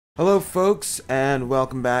Hello folks, and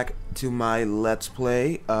welcome back to my Let's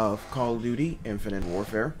Play of Call of Duty Infinite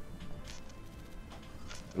Warfare.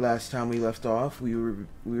 Last time we left off, we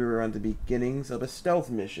were on the beginnings of a stealth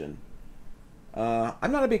mission.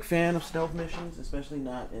 I'm not a big fan of stealth missions, especially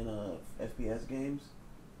not in FPS games.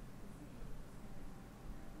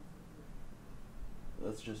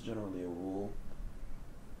 That's just generally a rule.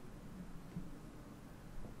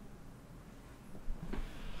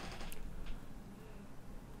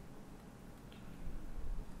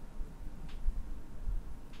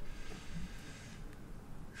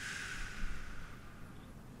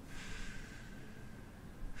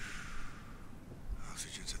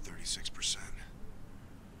 Oxygen's at 36%.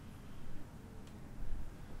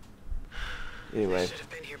 Anyway. Should have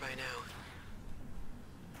been here by now.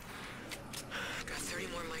 Got 30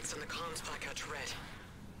 more mics on the comms blackout to red.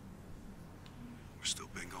 We're still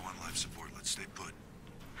bingo on life support. Let's stay put.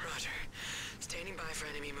 Roger. Standing by for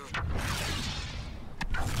enemy move.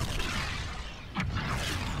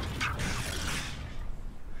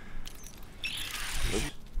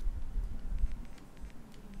 Oops.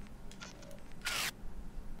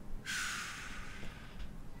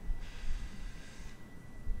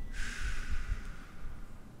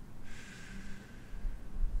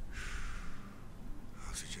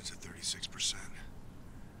 Oxygen's at 36%.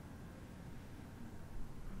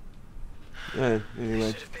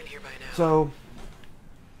 Anyway. Should have been here by now. So,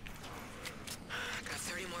 Got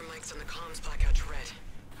 30 more mics on the comms blackout to red.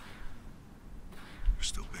 We're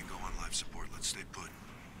still bingo on life support. Let's stay put.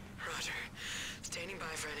 Roger. Standing by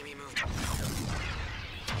for enemy move.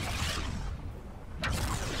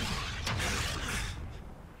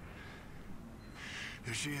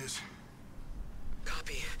 Here she is.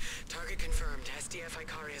 Copy. Target confirmed. SDF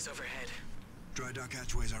Icarius overhead. Dry dock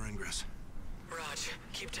hatchways our ingress. Raj,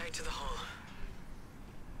 keep tight to the hull.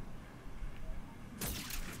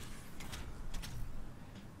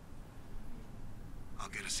 I'll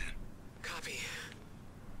get us in. Copy.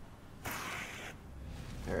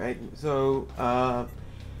 alright, so,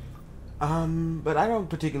 but I don't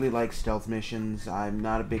particularly like stealth missions. I'm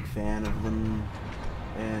not a big fan of them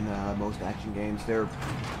in most action games. They're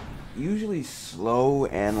usually slow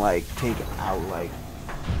and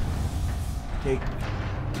take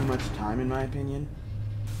too much time, in my opinion.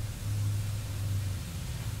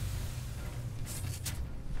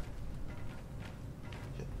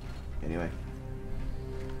 Anyway.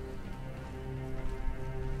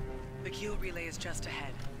 The keel relay is just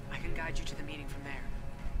ahead. I can guide you to the meeting from there.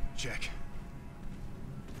 Check.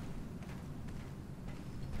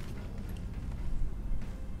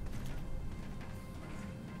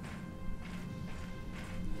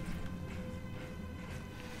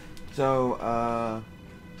 So,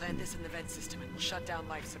 Plant this in the vent system and we'll shut down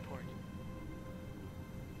life support.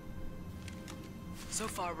 So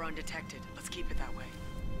far, we're undetected. Let's keep it that way.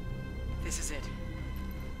 This is it.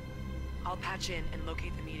 I'll patch in and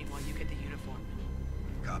locate the meeting while you get the uniform.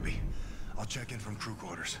 Copy. I'll check in from crew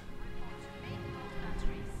quarters.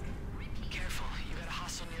 Careful, you got a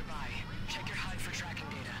hostile nearby. Check your HUD for tracking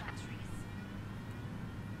data.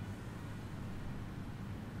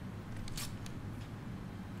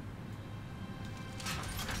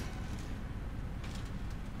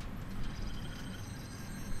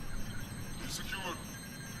 Secure.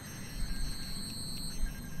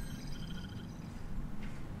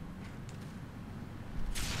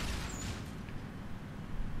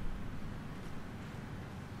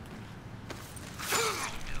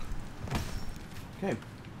 okay.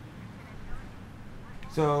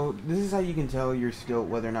 So, this is how you can tell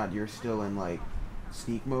whether or not you're still in,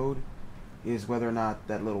 sneak mode, is whether or not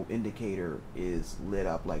that little indicator is lit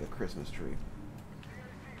up like a Christmas tree.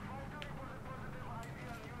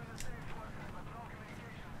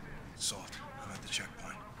 Salt. I'm at the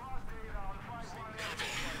checkpoint.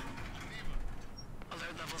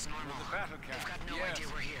 Alert levels normal. The battle cap. They've got no Yes. idea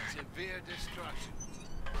we're here. Severe destruction.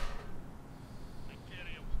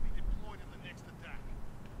 Area will be deployed in the next attack.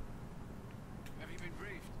 Have you been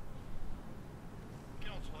briefed?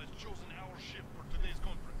 Council has chosen our ship for today's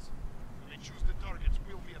conference. When they choose the targets,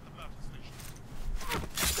 we'll be at the battle station.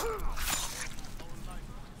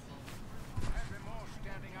 Every more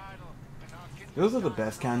standing idle. And our kin- Those are the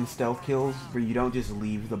best kind of stealth kills, where you don't just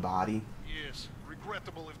leave the body. Yes,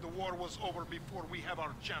 regrettable if the war was over before we have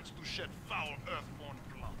our chance to shed foul earthborn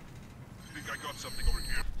blood. Think I got something over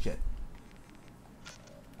here. Shit.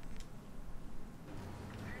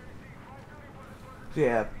 So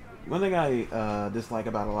yeah, one thing I dislike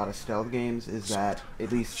about a lot of stealth games is that,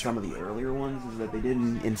 at least some of the earlier ones, is that they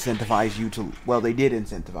didn't incentivize you to, well, they did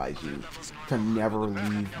incentivize you to never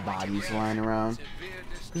leave bodies lying around.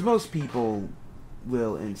 Because most people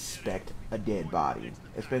will inspect a dead body,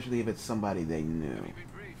 especially if it's somebody they knew.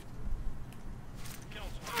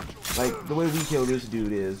 Like, the way we kill this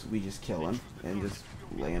dude is we just kill him and just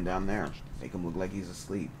lay him down there. Make him look like he's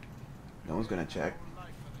asleep. No one's gonna check.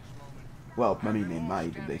 Well, I mean, they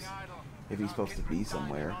might if he's supposed to be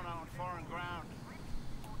somewhere.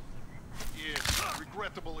 Yes,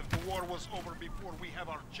 regrettable if the war was over before we have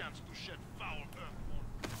our chance to shed foul earthborn.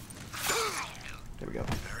 There we go.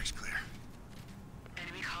 Barracks clear.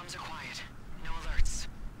 Enemy comms are quiet. No alerts.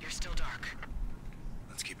 You're still dark.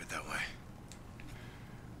 Let's keep it that way.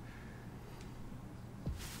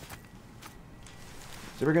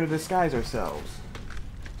 So we're gonna disguise ourselves.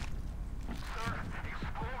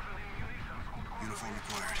 Uniform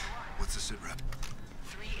required. What's the sit rep?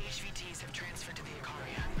 3 HVTs have transferred to the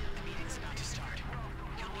Icaria. The meeting's about to start.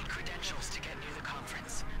 You'll need credentials to get near the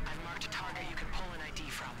conference. I've marked a target you can pull an ID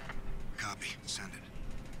from. Copy. Send it.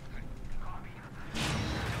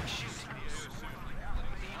 Shoot.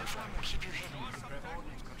 The uniform will keep you hidden.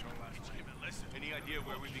 Any idea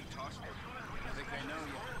where we're being tossed? I think they know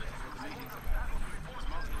yet. The meeting's about. It's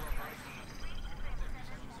multiple operations.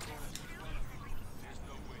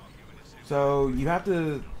 So you have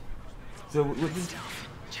to. So with this, Stealth.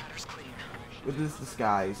 Chatter's clean. with this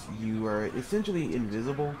disguise, you are essentially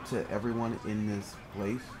invisible to everyone in this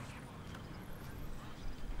place.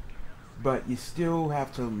 But you still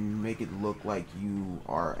have to make it look like you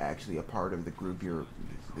are actually a part of the group.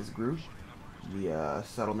 This group, the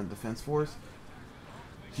Settlement Defense Force.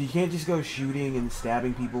 So you can't just go shooting and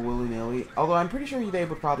stabbing people willy-nilly. Although I'm pretty sure they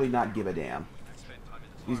would probably not give a damn.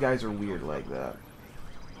 These guys are weird like that.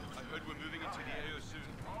 I heard we're moving into the AO soon.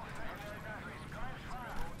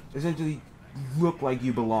 Essentially, look like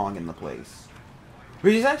you belong in the place.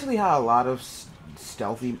 Which is actually how a lot of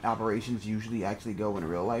stealthy operations usually actually go in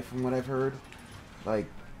real life, from what I've heard. Like,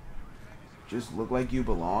 just look like you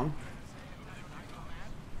belong.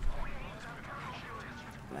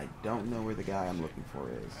 And I don't know where the guy I'm looking for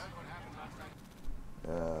is.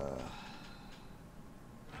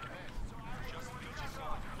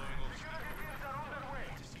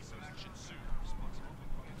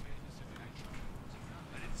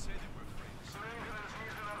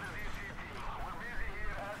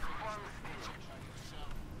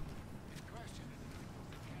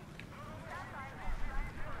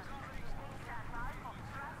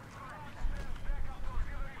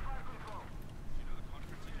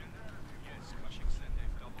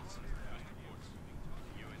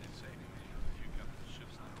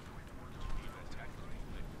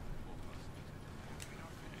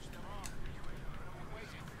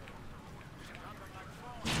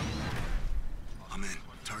 I'm in.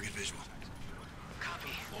 Target visual. Copy.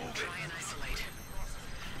 Try and isolate.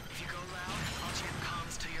 If you go loud, I'll jam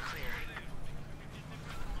comms till you're clear.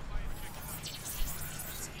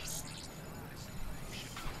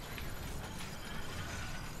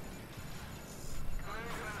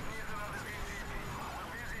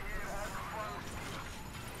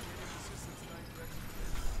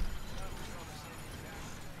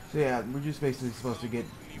 So yeah, we're just basically supposed to get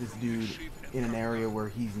this dude in an area where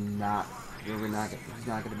he's not, he's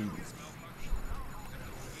not gonna be.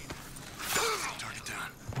 Target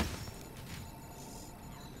down.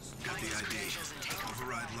 Got the ID.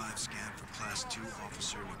 Override live scan for Class 2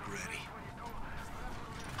 Officer McGrady.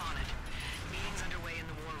 On it. Meeting's underway in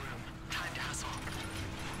the war room. Time to hustle.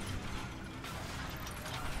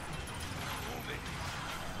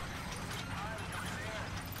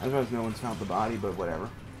 I suppose no one's found the body, but whatever.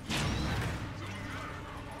 So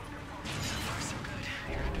far, so good.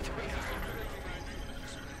 You're under the radar.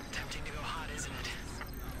 Tempting to go hot, isn't it?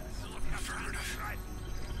 Affirmative.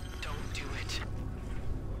 Don't do it.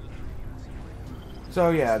 So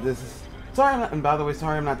yeah, this is. Sorry, and by the way,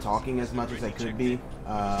 sorry I'm not talking as much as I could be.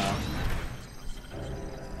 ID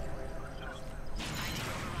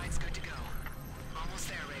override's good to go. Almost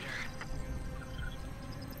there, Raider.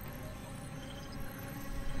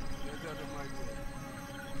 They're out of my way.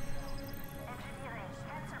 Engineering,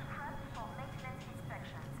 sensor prep for maintenance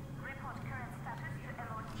inspections. Report current status to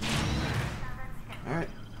MOD. Standard schedule. All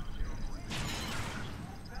right.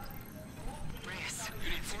 Reyes,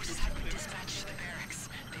 forces have been dispatched to the barracks.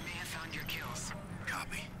 They may have found your kills.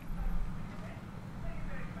 Copy.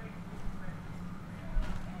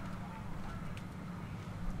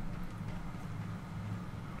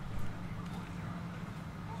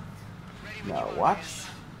 Ready when Now you are, watch Reyes.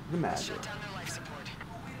 the magic. Shut down their life support.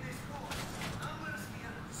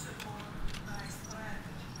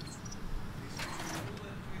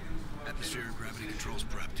 Atmospheric gravity controls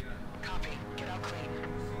prepped. Copy. Get out clean.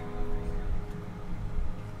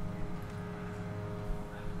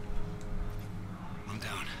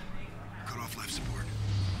 life support.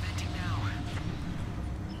 Venting now.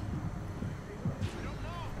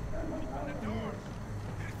 There's no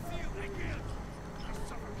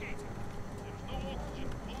oxygen.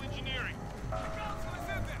 Full engineering.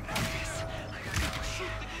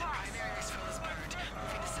 Primary exfil is burned.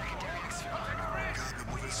 Moving to secondary exfil. Copy,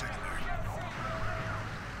 moving to secondary.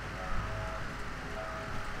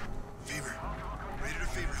 Fever. Rated a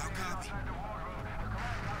fever. How copy?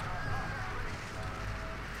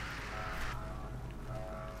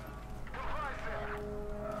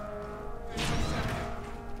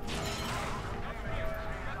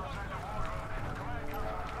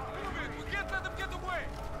 We can't let them get away.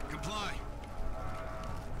 Comply.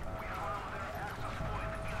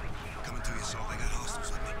 Coming to you, Saul. I got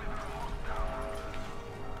hostiles with me.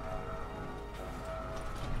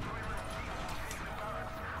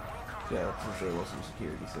 Yeah, let's disable some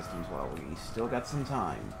security systems while we still got some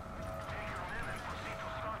time.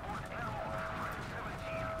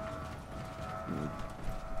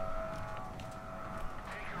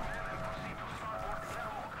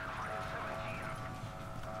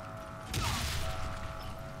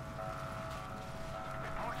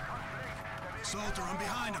 Salter, I'm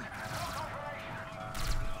behind him.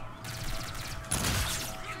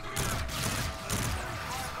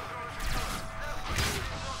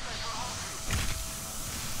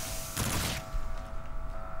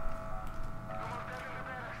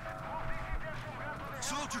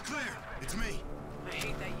 Soldier, clear. It's me. I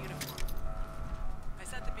hate that uniform. I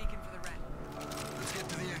set the beacon for the red. Let's get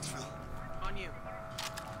to the exfil. On you.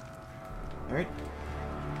 Alright.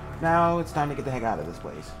 Now it's time to get the heck out of this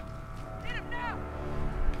place. Hit him now!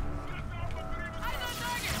 Eyes on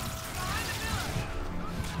target! Behind the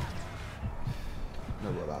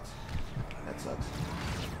pillar! No robots. That sucks.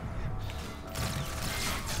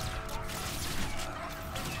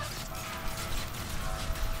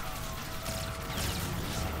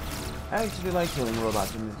 I actually like killing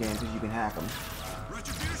robots in this game because you can hack them.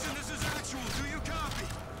 Retribution, this is actual. Do you copy?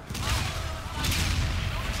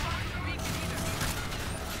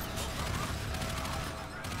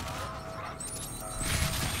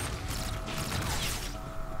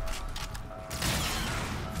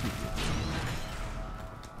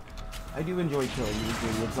 I do enjoy killing these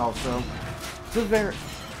idiots also. So very...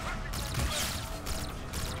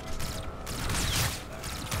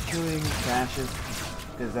 Killing fascists,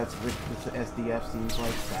 because that's what the SDF seems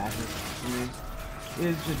like, fascists to me,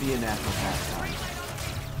 it should be a national pastime.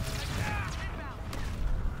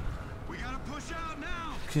 We gotta push out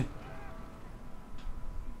now.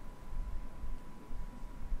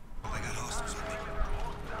 Oh, I got hostiles with me.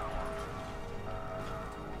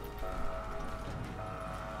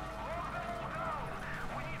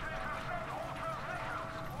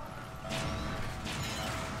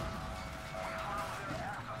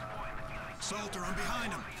 Salter, I'm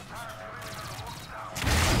behind him.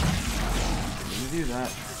 Didn't do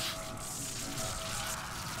that.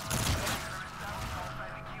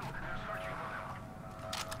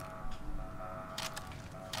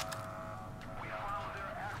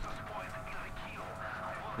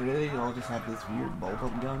 Do they all just have this weird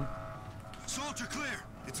bolt-up gun? Soldier, clear.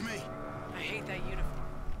 It's me. I hate that uniform.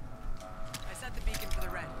 I set the beacon for the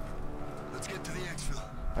red. Let's get to the exfil.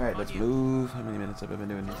 Alright, let's move. How many minutes have I been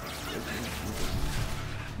doing this?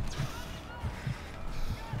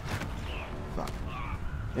 Fuck.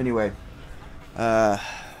 Anyway. Yeah,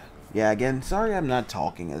 again, sorry I'm not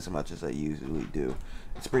talking as much as I usually do.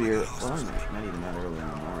 It's pretty early. Well, not even that early in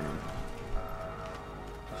the morning.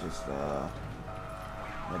 It's just,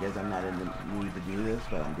 I guess I'm not in the mood to do this,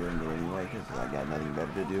 but I'm doing it anyway because I got nothing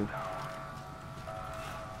better to do.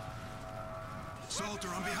 Salter,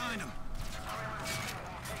 I'm behind him.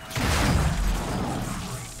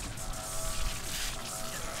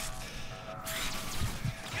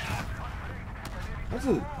 That's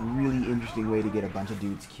a really interesting way to get a bunch of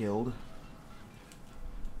dudes killed.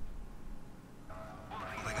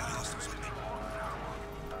 I got hostiles with me.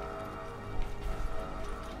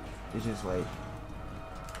 It's just like,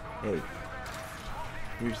 hey,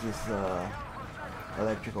 here's this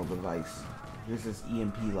electrical device. Here's this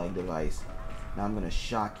EMP-like device. Now I'm gonna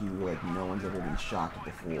shock you like no one's ever been shocked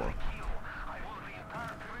before.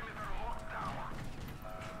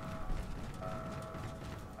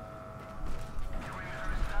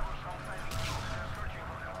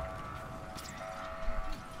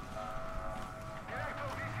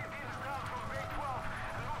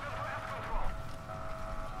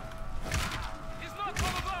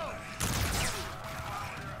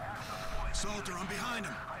 Salter, I'm behind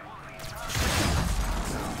him.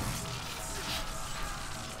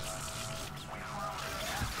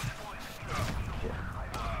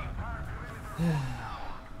 I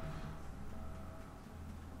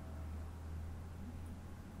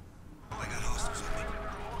got hostiles on me.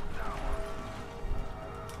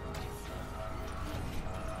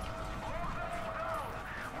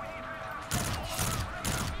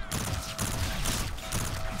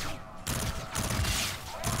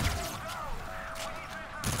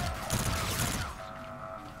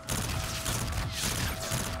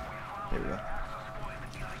 There we go.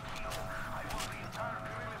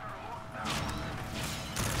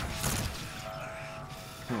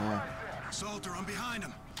 Salter, I'm behind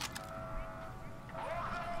him.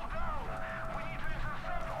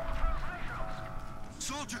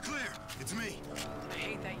 Soldier clear. It's me. I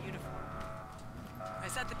hate that uniform. I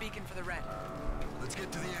set the beacon for the red. Let's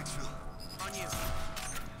get to the exfil. On you.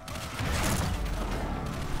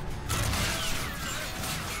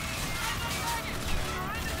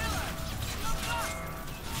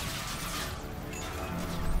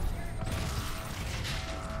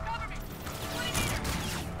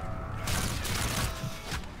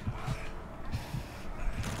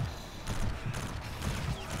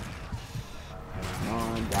 Come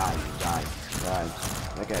on, die.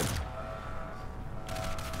 Okay.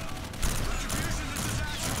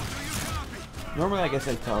 Normally, I guess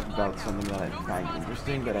I talk about something that I find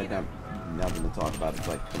interesting, but I don't nothing to talk about. It's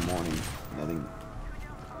like the morning, nothing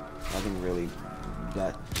really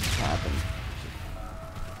that happened.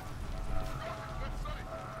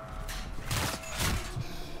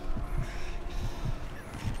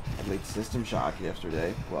 I played System Shock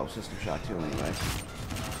yesterday. Well, System Shock 2 anyway.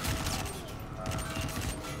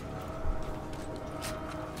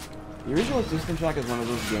 The original System Shock is one of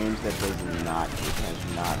those games that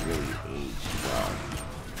has not really aged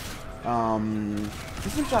well.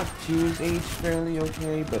 System Shock 2 is aged fairly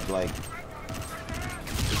okay, but like,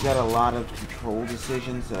 it's got a lot of control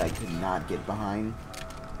decisions that I could not get behind.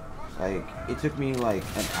 Like, it took me like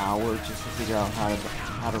an hour just to figure out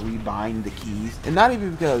how to rebind the keys, and not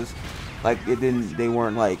even because like they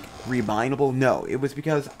weren't like rebindable. No, it was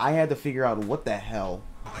because I had to figure out what the hell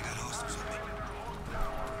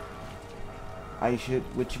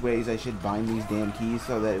which ways I should bind these damn keys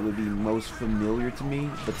so that it would be most familiar to me,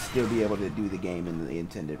 but still be able to do the game in the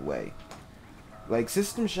intended way. Like,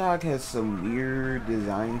 System Shock has some weird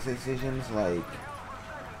design decisions, like,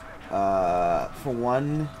 for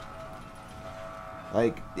one,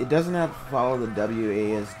 like, it doesn't have to follow the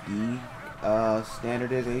WASD,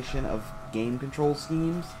 standardization of game control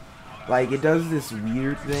schemes. Like, it does this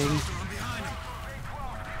weird thing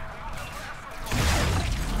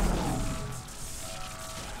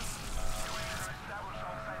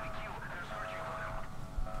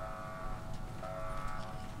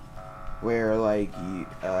where, like,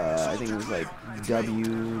 I think it was like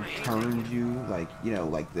W turned you, like, you know,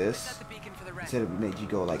 like this, instead of made you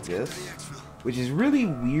go like this, which is really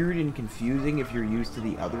weird and confusing if you're used to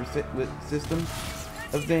the other system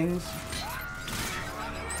of things.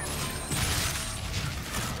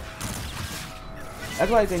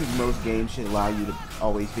 That's why I think most games should allow you to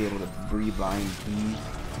always be able to rebind keys.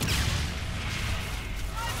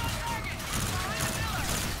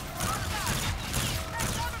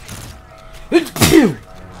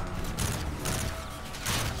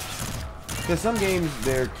 Because some games,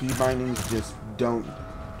 their key bindings just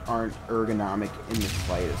aren't ergonomic in the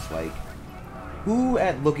slightest. Like, who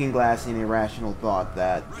at Looking Glass in Irrational thought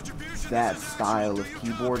that that style of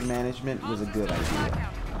keyboard management was a good idea?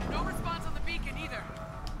 No response on the beacon either.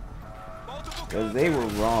 Because they were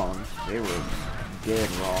wrong. They were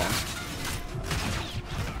dead wrong.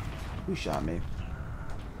 Who shot me?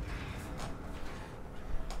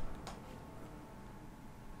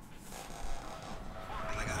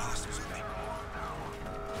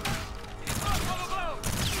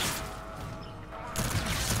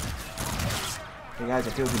 Hey guys,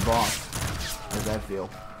 I killed your boss. How does that feel?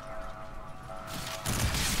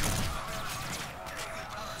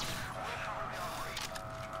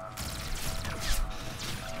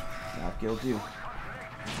 I've killed you.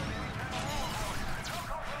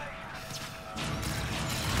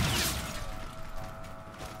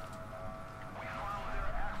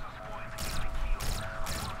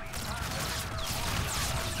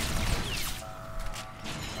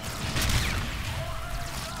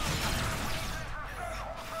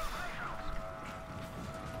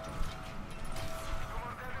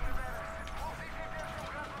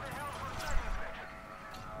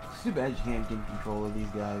 It's too bad you can't get control of these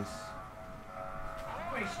guys.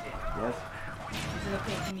 Question. Yes? Is it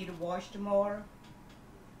okay for me to wash tomorrow?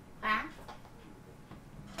 Huh?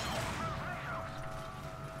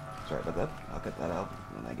 Sorry about that. I'll cut that out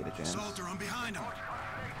when I get a chance. Salter, I'm behind him.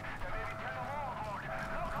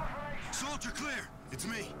 Ultra clear. It's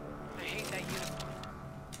me. I hate that uniform.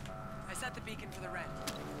 I set the beacon for the red.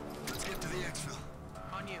 Let's get to the exfil.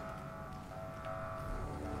 On you.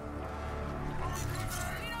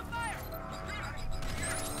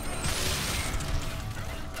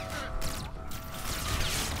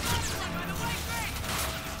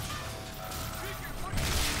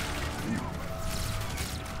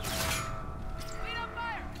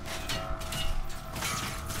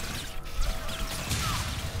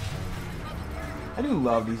 I do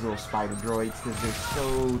love these little spider droids because they're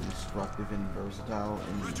so destructive and versatile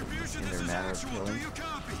in their manner of killing.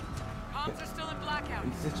 Comms are still in blackout.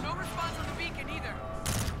 No response on the beacon either.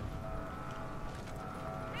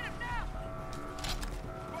 Hit him now!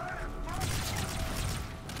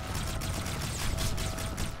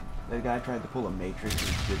 That guy tried to pull a Matrix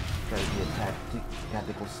and tried to do a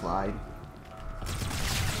tactical slide.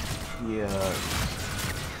 He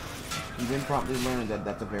then promptly learned that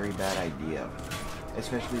that's a very bad idea.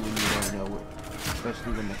 Especially when you don't know,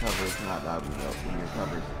 especially when the cover is not out in the open, when your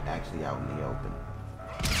cover is actually out in the open.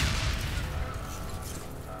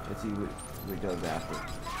 Let's see what it does after.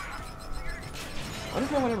 Why does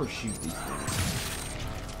no one ever shoot these things?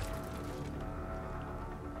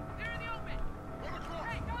 They're in the open!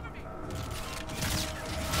 Hey, cover me!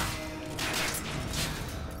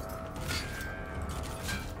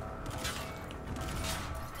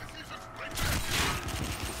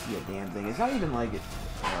 See a damn thing. It's not even like it,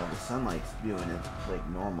 the sunlight's doing it like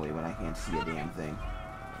normally when I can't see a damn thing.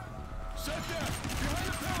 Set there! Behind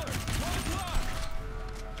the pillar!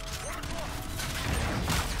 1 o'clock!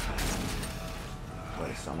 What,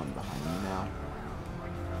 is someone behind me now?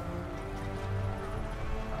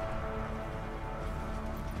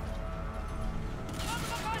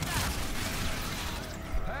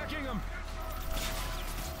 Hacking him!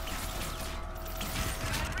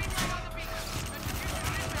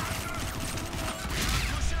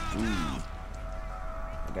 Ooh.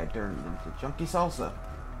 I got turned into chunky salsa.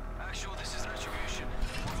 Actual, this is Retribution.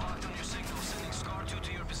 We've locked on your signal, sending Scar 2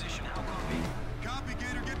 to your position. How copy? Copy,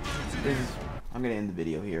 Gator. Get birds in This here. is, I'm gonna end the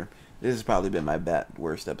video here. This has probably been my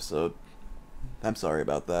worst episode. I'm sorry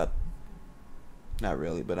about that. Not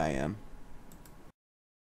really, but I am.